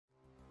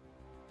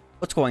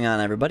What's going on,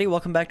 everybody?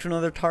 Welcome back to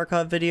another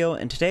Tarkov video,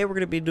 and today we're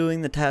going to be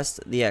doing the test,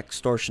 the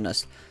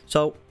Extortionist.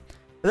 So,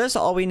 for this,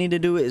 all we need to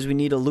do is we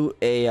need to loot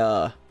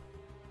a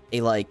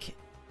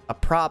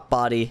prop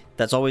body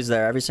that's always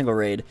there every single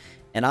raid,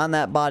 and on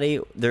that body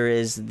there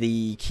is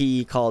the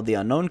key called the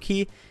unknown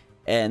key,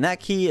 and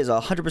that key is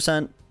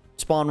 100%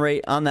 spawn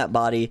rate on that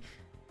body.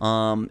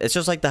 It's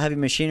just like the heavy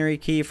machinery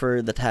key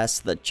for the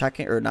test, the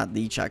checking, or not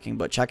the checking,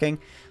 but checking.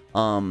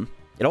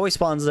 It always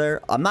spawns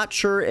there. I'm not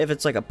sure if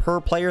it's like a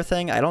per player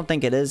thing. I don't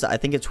think it is. I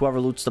think it's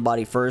whoever loots the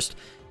body first.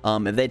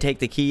 If they take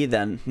the key,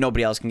 then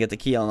nobody else can get the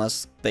key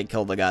unless they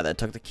kill the guy that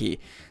took the key.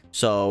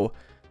 So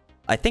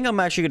I think I'm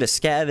actually going to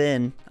scav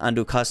in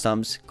onto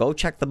customs, go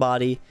check the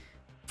body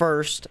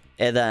first,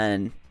 and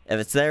then if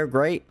it's there,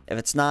 great. If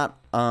it's not,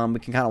 we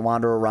can kind of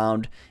wander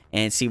around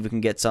and see if we can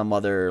get some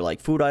other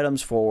like food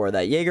items for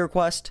that Jaeger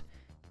quest.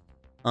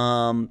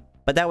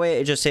 But that way,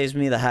 it just saves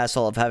me the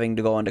hassle of having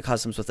to go into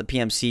customs with the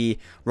PMC,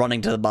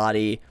 running to the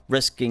body,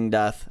 risking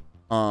death,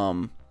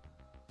 all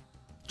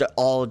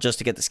just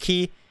to get this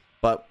key.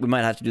 But we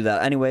might have to do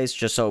that anyways,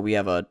 just so we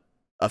have a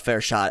fair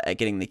shot at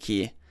getting the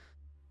key.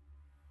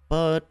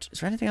 But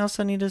is there anything else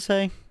I need to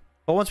say?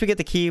 But once we get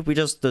the key, we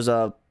just there's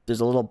a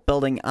little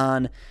building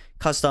on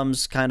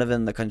customs, kind of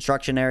in the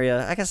construction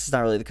area. I guess it's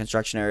not really the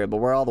construction area, but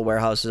where all the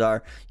warehouses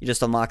are. You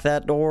just unlock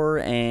that door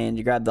and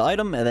you grab the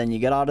item, and then you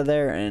get out of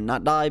there and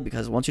not die,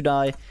 because once you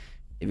die,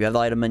 if you have the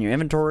item in your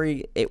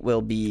inventory, it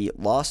will be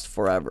lost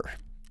forever.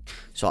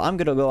 So I'm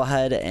gonna go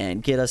ahead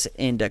and get us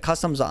into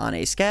customs on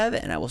a scav,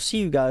 and I will see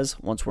you guys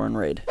once we're in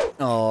raid.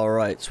 All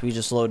right, so we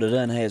just loaded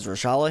in. Hey, is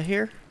Rashala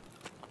here?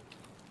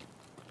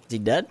 Is he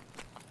dead?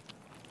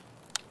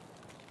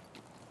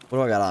 What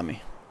do I got on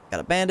me? Got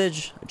a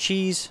bandage, a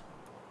cheese.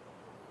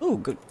 Ooh,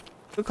 good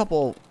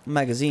couple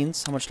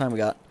magazines. How much time we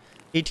got?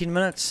 18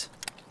 minutes.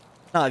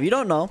 Now, if you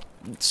don't know,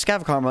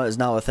 Scav Karma is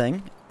now a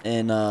thing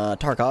in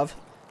Tarkov.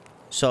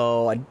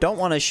 So I don't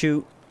want to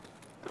shoot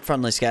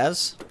friendly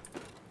scavs,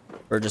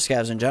 or just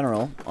scavs in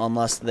general,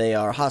 unless they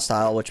are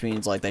hostile, which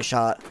means like they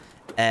shot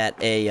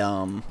at a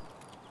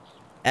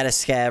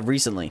scav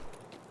recently,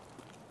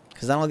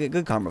 because then I'll get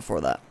good karma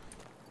for that.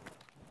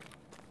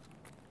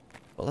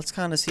 But let's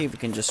kind of see if we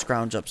can just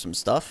scrounge up some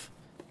stuff.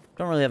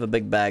 Don't really have a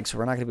big bag, so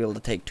we're not going to be able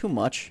to take too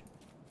much.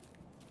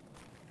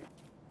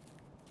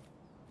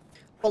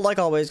 But like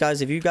always,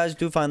 guys, if you guys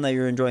do find that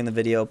you're enjoying the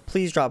video,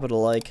 please drop it a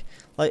like.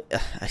 I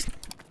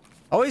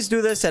always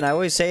do this, and I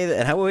always say that,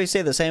 and I always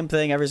say the same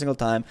thing every single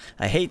time.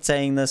 I hate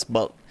saying this,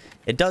 but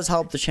it does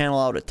help the channel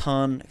out a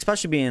ton,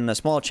 especially being a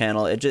small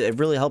channel. It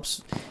really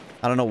helps.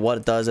 I don't know what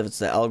it does, if it's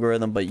the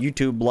algorithm, but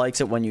YouTube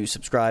likes it when you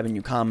subscribe and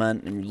you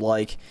comment and you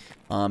like.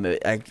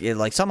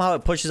 Like somehow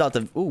it pushes out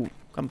the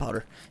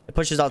gunpowder. It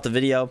pushes out the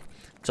video.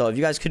 So if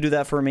you guys could do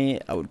that for me,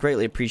 I would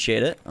greatly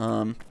appreciate it.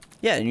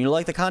 Yeah, and you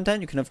like the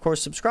content, you can of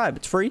course subscribe.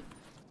 It's free.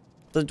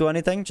 Doesn't do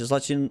anything. Just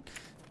lets you.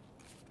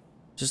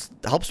 Just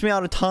helps me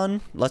out a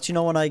ton. Lets you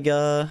know when I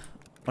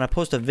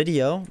post a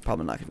video.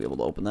 Probably not gonna be able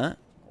to open that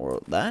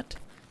or that.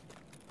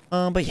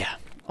 But yeah,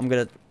 I'm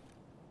gonna.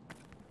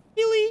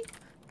 Really.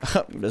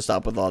 I'm gonna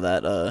stop with all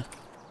that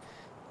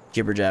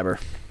jibber jabber,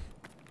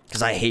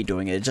 because I hate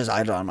doing it. It just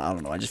I don't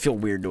know. I just feel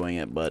weird doing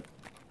it, but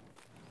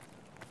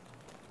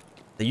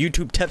the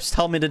YouTube tips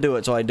tell me to do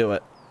it, so I do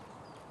it.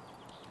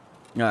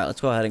 All right,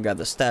 let's go ahead and grab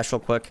the stash real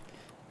quick.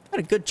 Had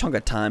a good chunk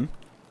of time.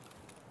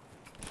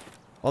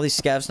 All these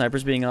scav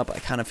snipers being up, I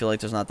kind of feel like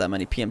there's not that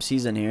many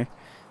PMCs in here.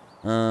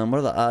 What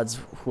are the odds?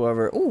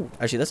 Whoever. Ooh,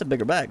 actually, that's a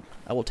bigger bag.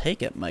 I will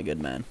take it, my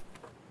good man.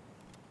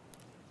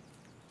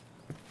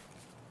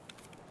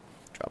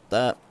 Drop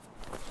that.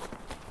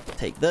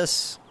 Take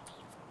this.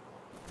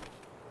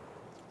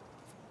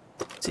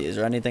 Let's see, is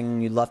there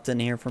anything you left in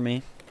here for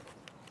me?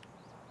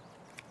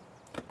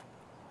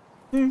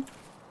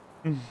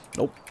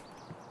 Nope.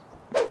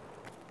 I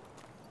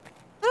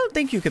don't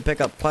think you could pick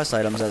up quest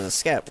items as a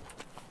scav.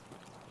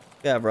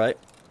 Yeah, right.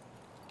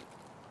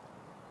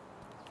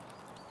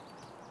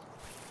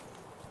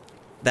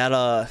 That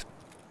I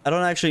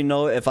don't actually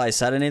know if I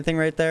said anything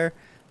right there,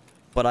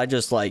 but I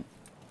just like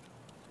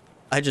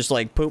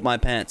pooped my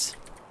pants.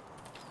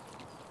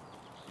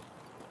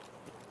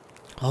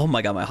 Oh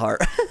my god, my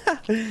heart.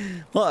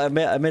 Well, I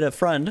made a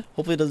friend.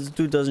 Hopefully this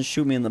dude doesn't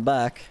shoot me in the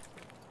back.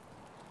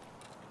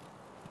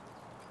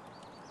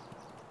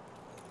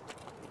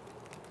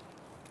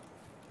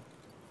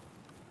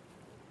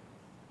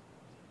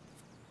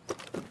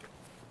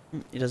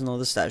 He doesn't know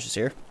the stash is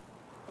here.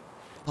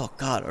 Oh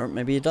god, or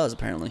maybe he does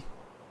apparently.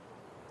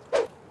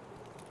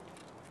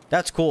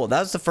 That's cool.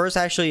 That's the first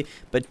actually,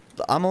 but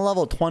I'm a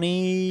level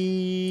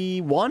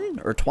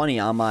 21 or 20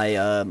 on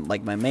my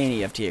like my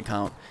main EFT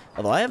account.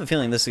 Although I have a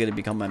feeling this is gonna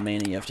become my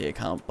main EFT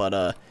account, but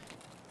well,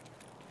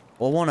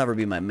 it won't ever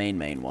be my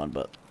main one,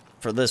 but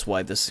for this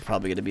wipe, this is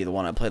probably gonna be the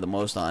one I play the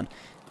most on.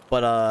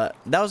 But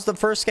that was the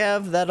first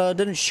scav that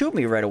didn't shoot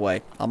me right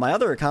away. On my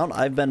other account,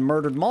 I've been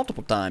murdered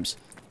multiple times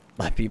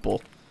by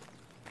people.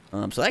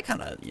 So that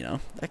kind of, you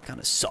know, that kind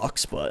of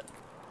sucks, but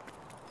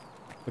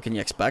what can you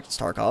expect? It's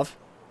Tarkov.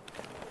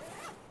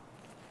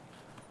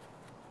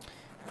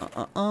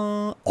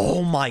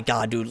 Oh my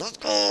god, dude. Let's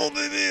go,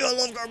 baby. I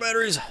love car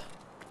batteries.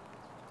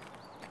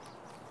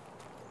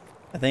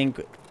 I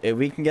think if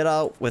we can get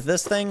out with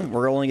this thing,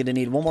 we're only going to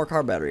need one more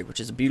car battery,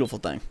 which is a beautiful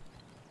thing.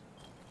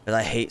 Because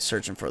I hate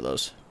searching for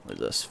those. What is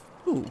this?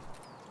 Ooh.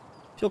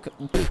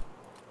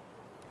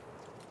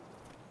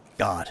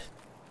 God.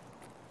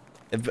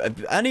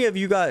 If any of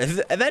you guys,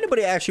 if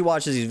anybody actually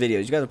watches these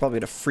videos, you guys are probably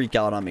going to freak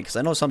out on me. Because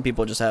I know some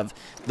people just have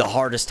the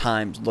hardest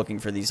times looking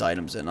for these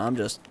items. And I'm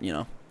just, you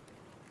know,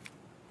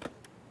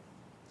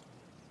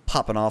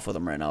 popping off with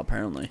them right now,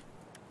 apparently.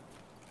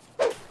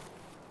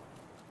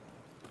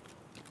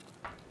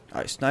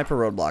 Alright, sniper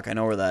roadblock. I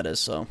know where that is,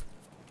 so.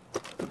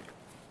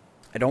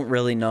 I don't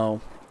really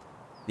know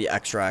the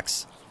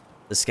extracts,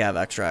 the scav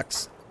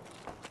extracts.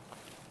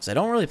 Because I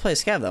don't really play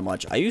scav that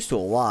much. I used to a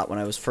lot when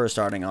I was first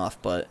starting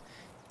off, but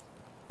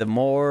the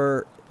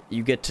more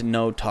you get to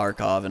know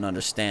Tarkov and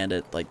understand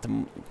it, like,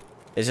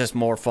 it's just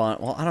more fun.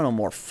 Well, I don't know,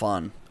 more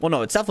fun. Well,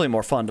 no, it's definitely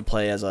more fun to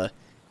play as a...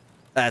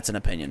 That's an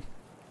opinion.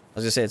 I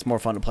was going to say it's more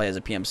fun to play as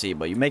a PMC,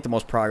 but you make the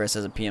most progress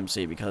as a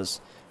PMC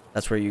because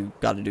that's where you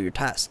got to do your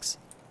tasks.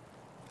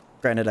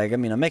 Granted, I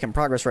mean, I'm making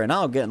progress right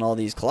now getting all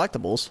these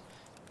collectibles.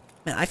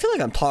 Man, I feel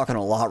like I'm talking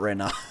a lot right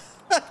now.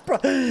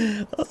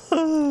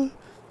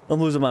 I'm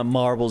losing my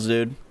marbles,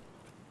 dude.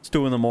 It's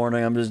 2 in the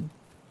morning. I'm just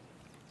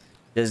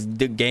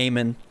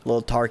gaming. A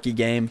little Tarky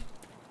game.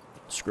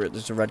 Screw it.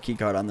 There's a red key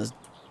card on this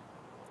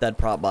dead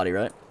prop body,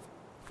 right?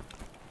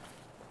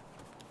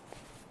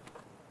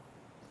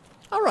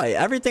 Alright,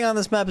 everything on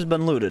this map has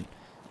been looted.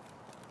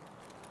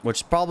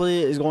 Which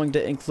probably is going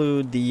to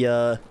include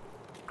the,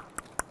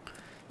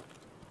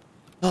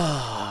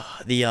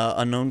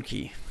 unknown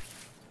key.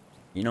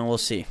 You know, we'll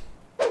see.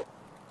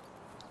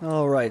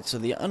 Alright, so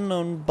the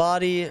unknown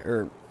body,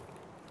 or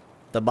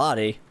the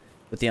body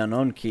with the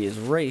unknown key is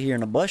right here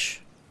in a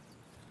bush.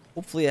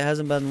 Hopefully it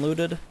hasn't been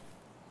looted.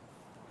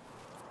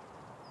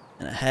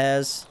 And it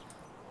has.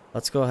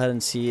 Let's go ahead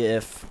and see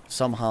if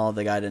somehow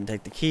the guy didn't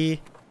take the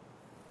key.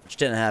 Which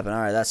didn't happen.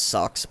 Alright, that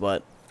sucks,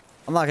 but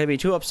I'm not going to be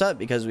too upset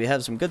because we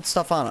have some good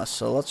stuff on us.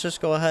 So let's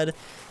just go ahead.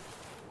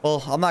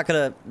 Well, I'm not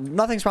going to...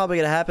 Nothing's probably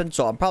going to happen,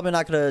 so I'm probably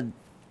not going to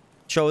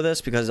show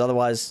this because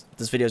otherwise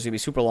this video is going to be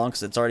super long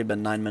because it's already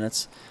been 9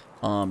 minutes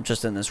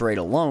just in this raid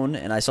alone.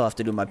 And I still have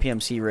to do my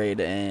PMC raid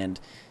and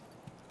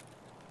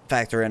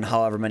factor in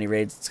however many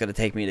raids it's going to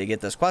take me to get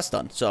this quest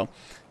done. So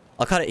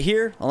I'll cut it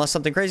here unless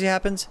something crazy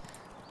happens.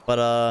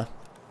 But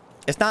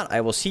if not,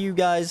 I will see you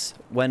guys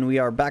when we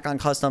are back on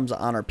customs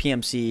on our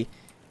PMC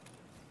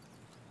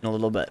in a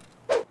little bit.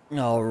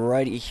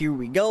 Alrighty, here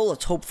we go.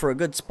 Let's hope for a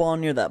good spawn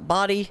near that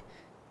body.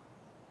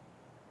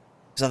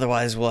 Because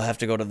otherwise we'll have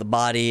to go to the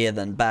body and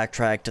then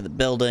backtrack to the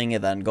building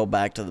and then go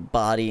back to the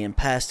body and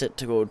past it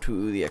to go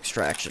to the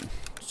extraction.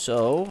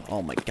 So,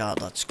 oh my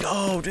god, let's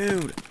go,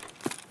 dude.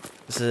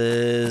 This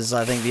is,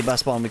 I think, the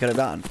best spawn we could have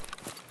gotten.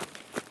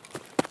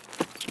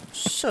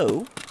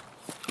 So,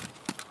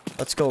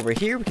 let's go over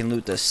here. We can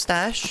loot this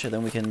stash and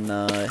then we can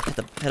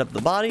hit up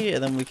the body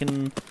and then we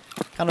can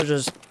kind of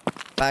just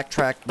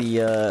backtrack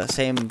the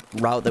same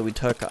route that we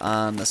took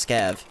on the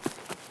scav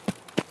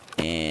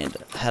and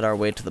head our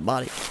way to the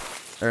body.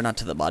 Or not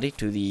to the body,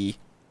 to the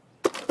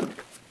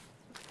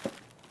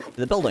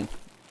building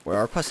where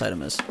our quest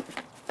item is.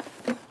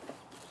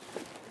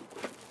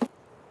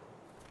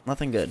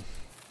 Nothing good.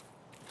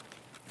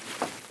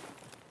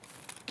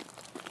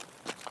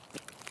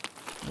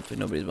 Hopefully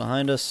nobody's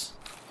behind us.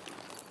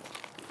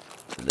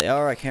 If they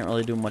are, I can't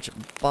really do much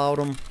about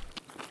them.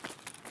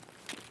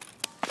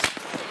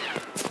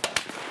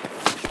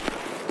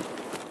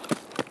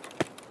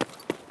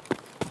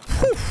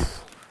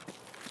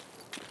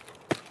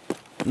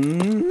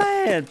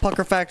 Man,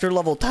 pucker factor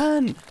level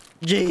 10.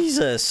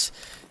 Jesus.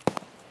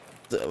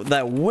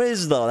 That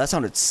whiz, though, that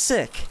sounded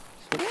sick.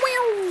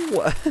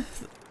 I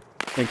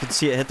could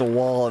see it hit the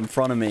wall in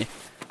front of me.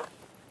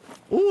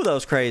 Ooh, that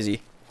was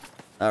crazy.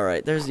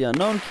 Alright, there's the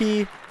unknown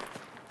key.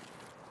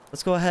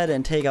 Let's go ahead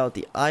and take out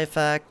the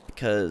IFAC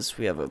because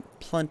we have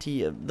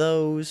plenty of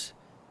those,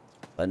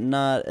 but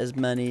not as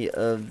many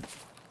of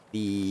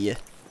the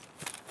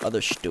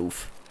other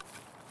stuff.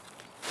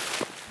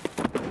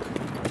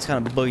 Let's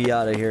kind of boogie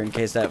out of here in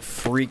case that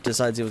freak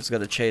decides he was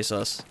going to chase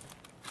us.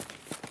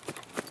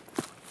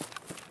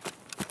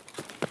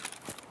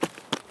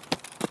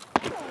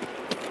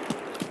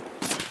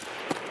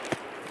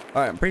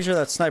 Alright, I'm pretty sure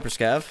that's Sniper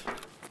Scav.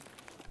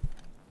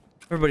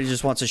 Everybody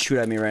just wants to shoot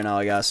at me right now,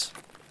 I guess.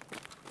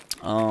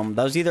 That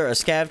was either a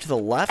scav to the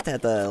left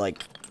at the,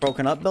 like,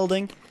 broken up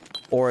building,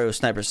 or it was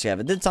Sniper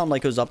Scav. It did sound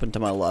like it was up and to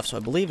my left, so I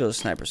believe it was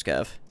Sniper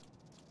Scav.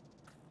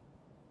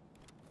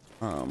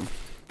 But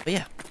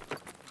yeah.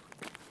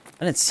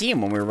 I didn't see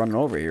him when we were running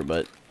over here,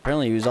 but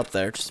apparently he was up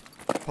there. Just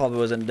probably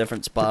was in a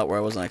different spot where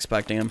I wasn't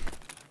expecting him.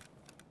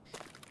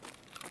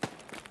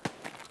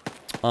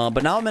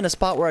 But now I'm in a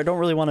spot where I don't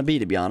really want to be,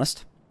 to be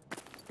honest.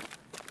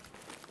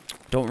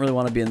 Don't really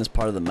want to be in this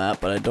part of the map,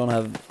 but I don't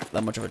have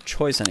that much of a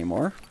choice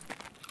anymore.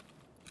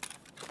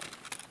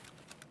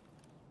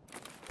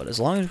 But as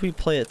long as we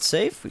play it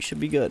safe, we should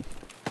be good.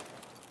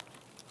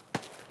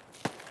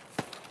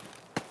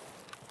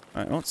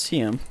 Alright, I don't see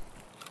him.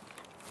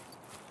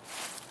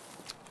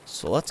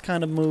 So let's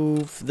kind of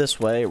move this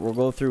way. We'll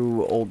go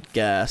through old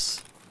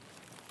gas.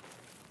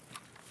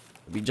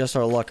 It'll be just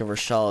our luck if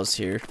Rashal is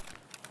here.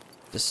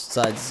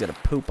 Decides he's gonna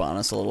poop on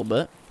us a little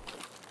bit.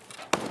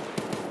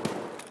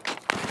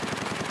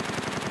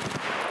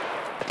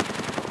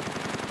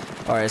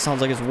 Alright, it sounds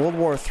like it's World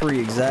War III,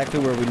 exactly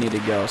where we need to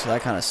go, so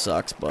that kind of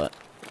sucks, but...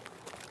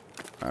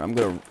 Alright, I'm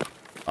gonna...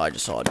 Oh, I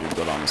just saw a dude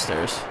go down the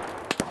stairs.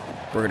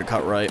 We're gonna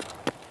cut right.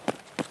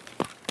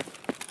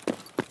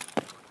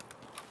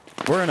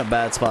 We're in a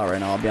bad spot right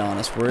now, I'll be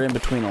honest. We're in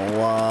between a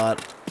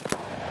lot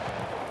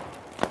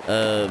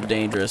of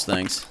dangerous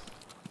things.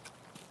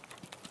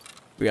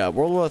 We got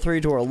World War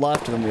III to our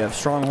left, and then we have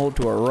Stronghold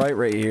to our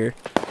right here,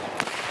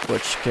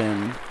 which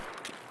can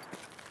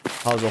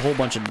house a whole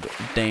bunch of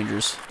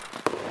dangers.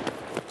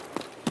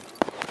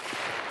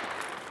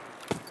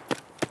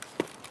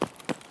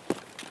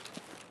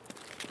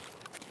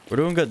 We're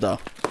doing good, though.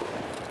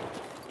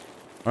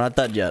 We're not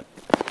dead yet.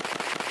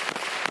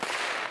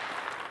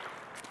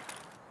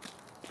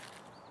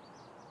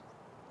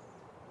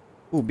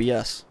 Ooh,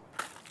 BS.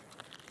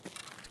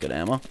 It's good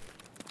ammo.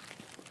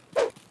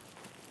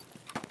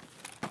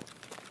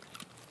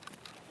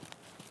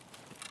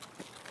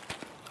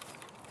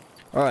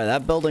 Alright,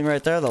 that building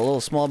right there, the little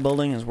small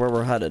building, is where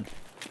we're headed.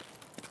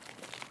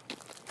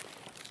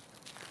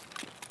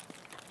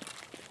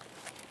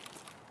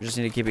 We just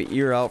need to keep an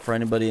ear out for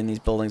anybody in these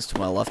buildings to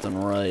my left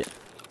and right.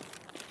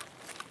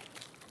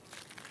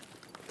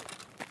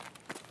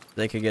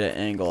 They could get an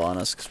angle on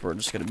us because we're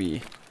just going to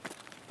be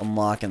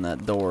unlocking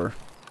that door.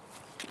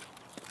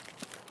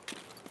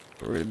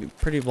 We're going to be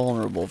pretty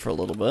vulnerable for a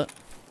little bit.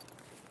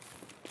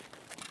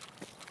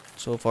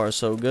 So far,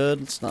 so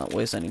good. Let's not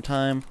waste any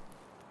time.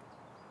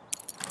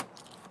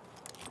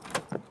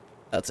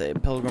 That's a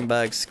pilgrim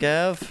bag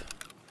scav.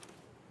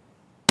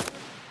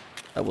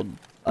 I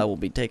will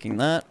be taking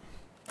that.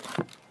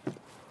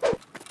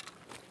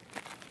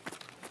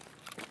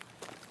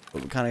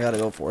 But we kind of got to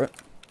go for it.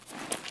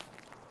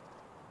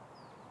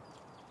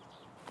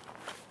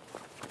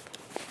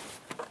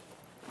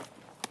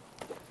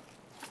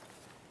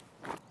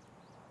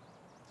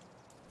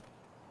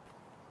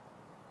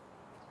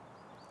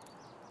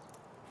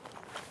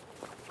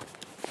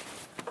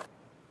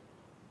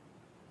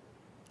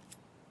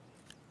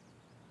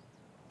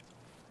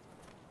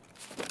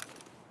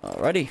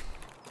 Alrighty.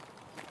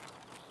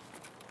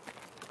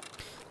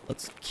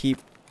 Let's keep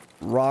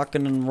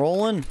rocking and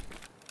rolling.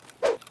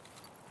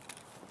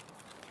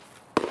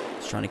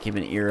 Just trying to keep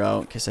an ear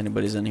out in case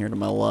anybody's in here to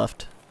my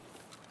left.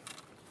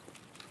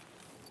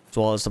 As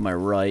well as to my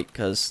right,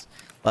 because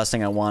last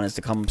thing I want is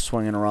to come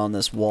swinging around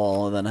this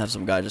wall and then have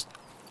some guy just...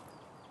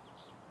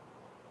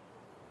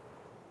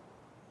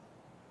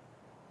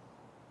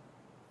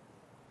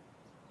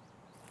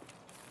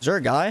 Is there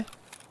a guy?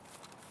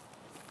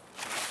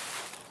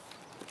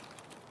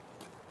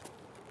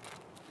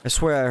 I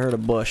swear I heard a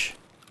bush. Is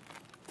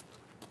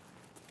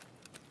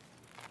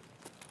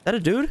that a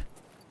dude?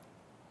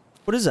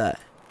 What is that?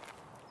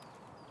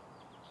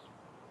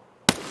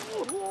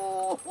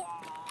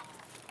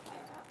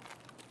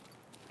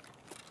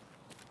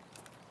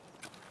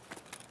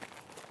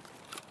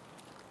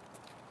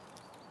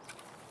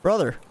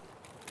 Brother.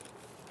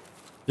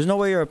 There's no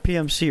way you're a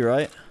PMC,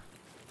 right?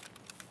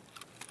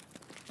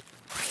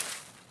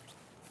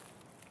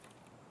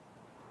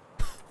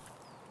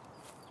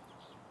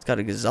 It's got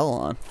a gazelle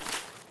on.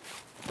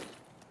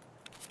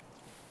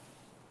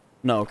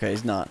 No, okay,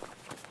 he's not.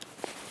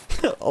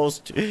 I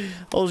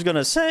was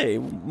gonna say,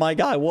 my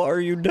guy, what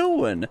are you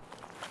doing?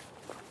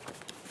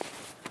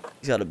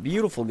 He's got a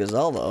beautiful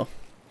gazelle, though.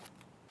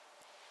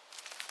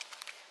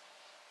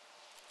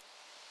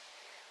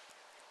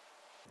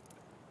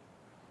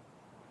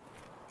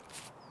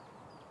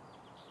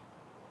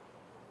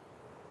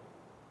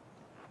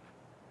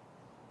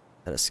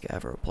 That a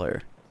Scav or a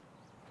player?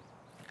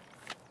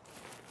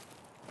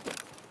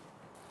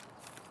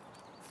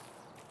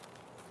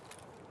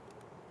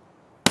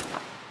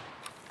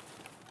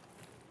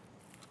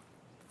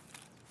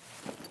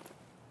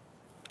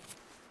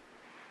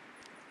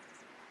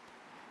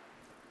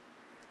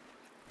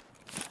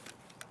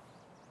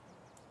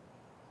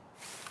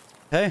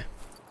 Hey.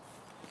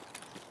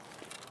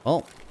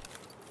 Oh.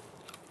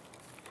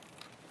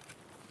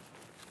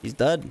 He's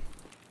dead.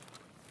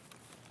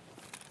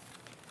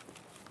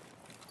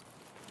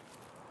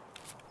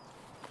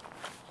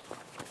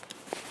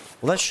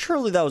 Well,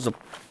 surely that was a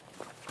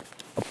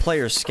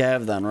player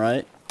scav then,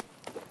 right?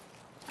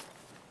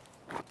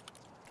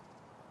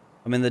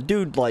 I mean, the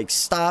dude, like,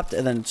 stopped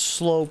and then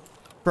slow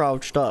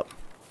crouched up.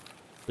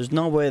 There's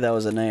no way that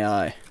was an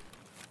AI.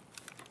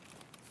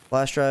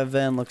 Flash drive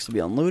van looks to be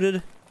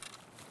unlooted.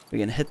 We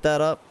can hit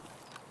that up.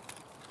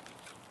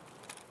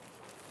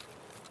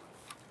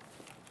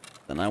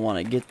 Then I want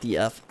to get the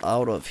F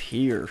out of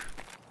here.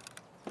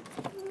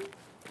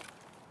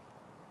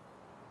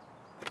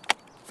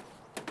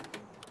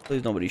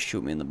 Please nobody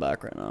shoot me in the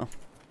back right now.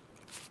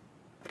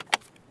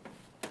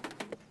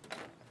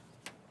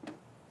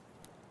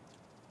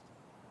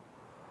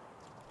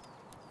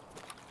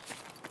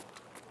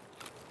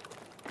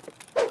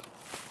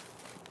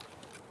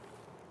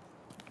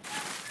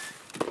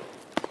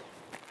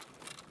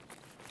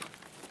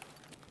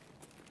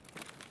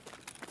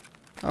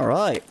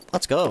 Alright,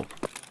 let's go.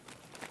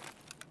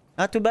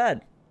 Not too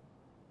bad.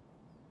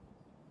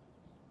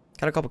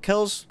 Got a couple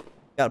kills,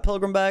 got a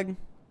pilgrim bag,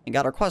 and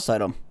got our quest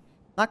item.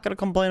 Not gonna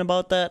complain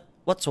about that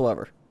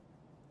whatsoever.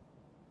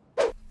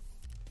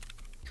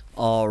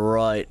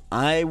 Alright,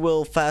 I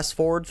will fast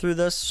forward through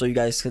this so you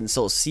guys can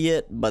still see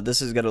it, but this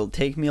is gonna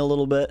take me a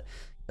little bit,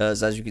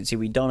 because as you can see,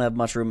 we don't have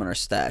much room in our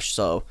stash,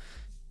 so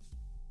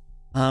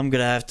I'm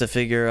gonna have to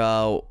figure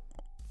out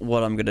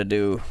what I'm gonna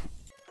do.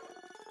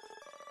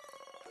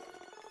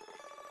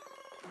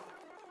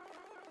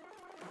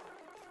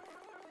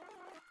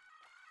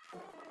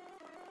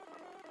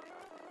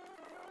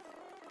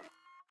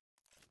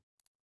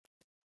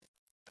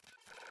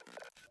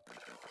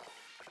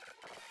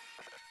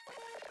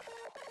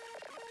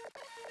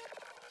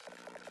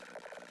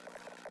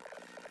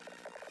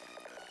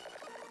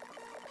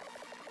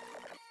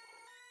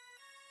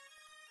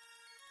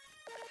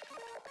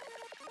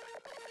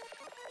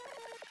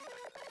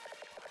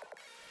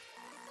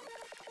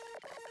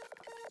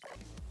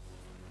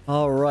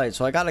 Alright,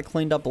 so I got it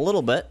cleaned up a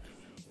little bit.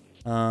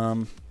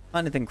 Not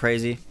anything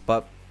crazy,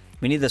 but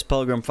we need this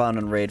Pilgrim found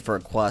in Raid for a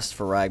quest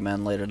for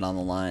Ragman later down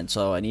the line,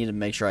 so I need to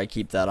make sure I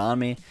keep that on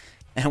me.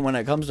 And when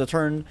it comes to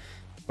turning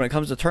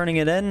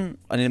it in,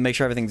 I need to make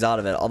sure everything's out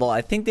of it. Although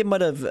I think they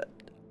might have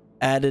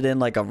added in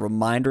like a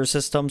reminder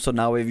system, so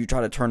now if you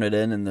try to turn it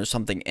in and there's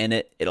something in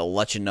it, it'll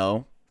let you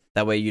know.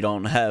 That way you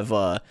don't have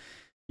the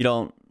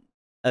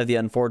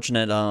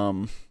unfortunate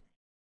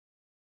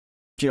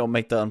you don't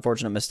make the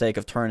unfortunate mistake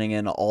of turning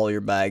in all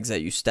your bags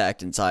that you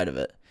stacked inside of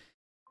it.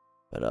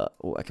 But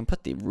oh, I can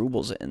put the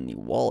rubles in the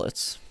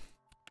wallets.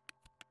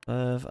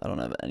 I don't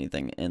have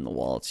anything in the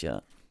wallets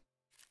yet.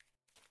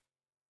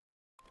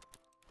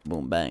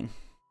 Boom, bang.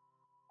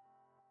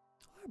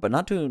 But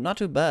not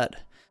too bad.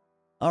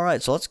 All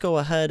right, so let's go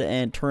ahead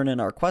and turn in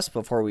our quest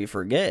before we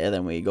forget, and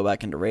then we go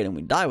back into Raid and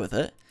we die with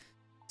it.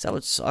 So that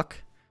would suck.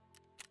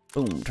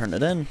 Boom, turn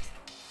it in.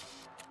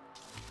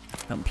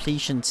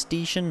 Completion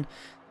station.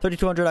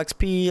 3200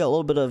 XP, a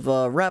little bit of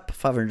rep,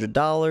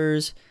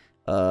 $500,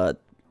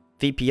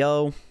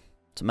 VPO,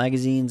 some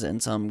magazines,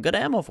 and some good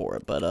ammo for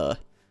it. But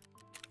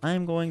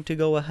I'm going to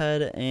go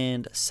ahead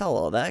and sell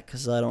all that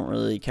because I don't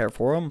really care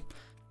for them.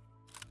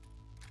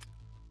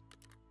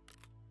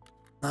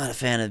 Not a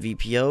fan of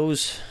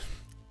VPOs.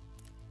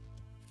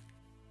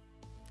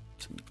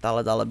 Some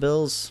dollar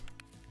bills.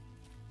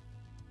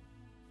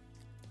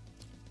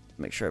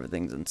 Make sure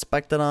everything's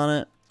inspected on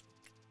it.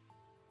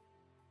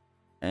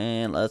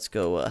 And let's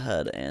go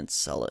ahead and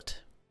sell it.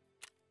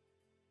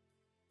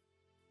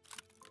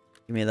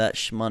 Give me that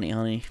shmoney,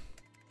 honey.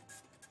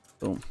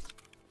 Boom.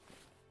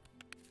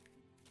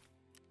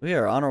 We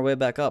are on our way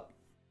back up.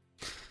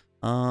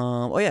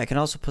 Oh yeah, I can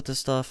also put this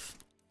stuff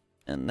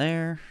in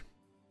there.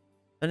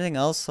 Anything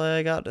else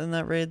I got in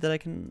that raid that I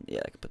can...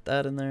 Yeah, I can put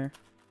that in there.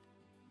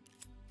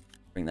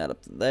 Bring that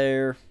up to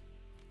there.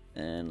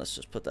 And let's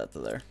just put that to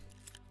there.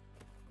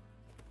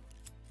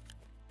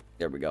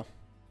 There we go.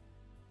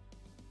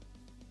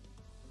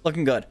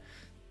 Looking good.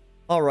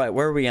 Alright,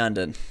 where are we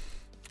ending?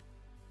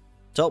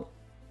 So,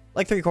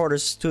 like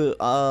 3/4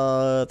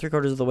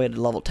 of the way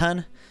to level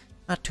 10.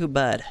 Not too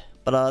bad.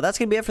 But that's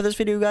going to be it for this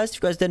video, guys. If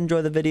you guys did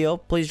enjoy the video,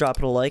 please drop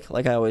it a like.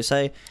 Like I always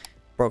say,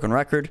 broken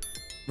record.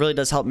 Really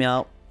does help me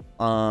out.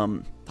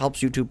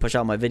 Helps YouTube push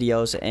out my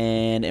videos,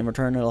 and in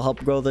return, it'll help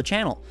grow the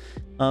channel.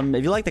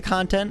 If you like the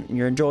content and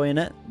you're enjoying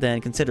it,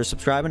 then consider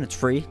subscribing. It's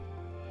free,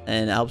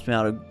 and it helps me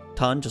out a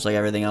ton, just like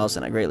everything else,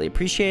 and I greatly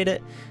appreciate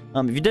it.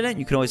 If you didn't,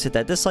 you can always hit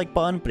that dislike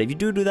button, but if you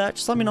do that,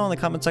 just let me know in the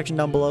comment section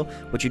down below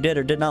what you did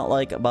or did not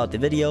like about the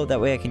video. That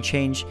way I can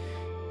change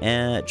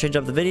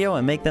up the video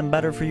and make them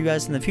better for you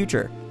guys in the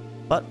future.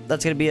 But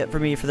that's going to be it for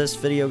me for this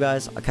video,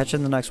 guys. I'll catch you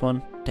in the next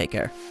one. Take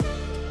care.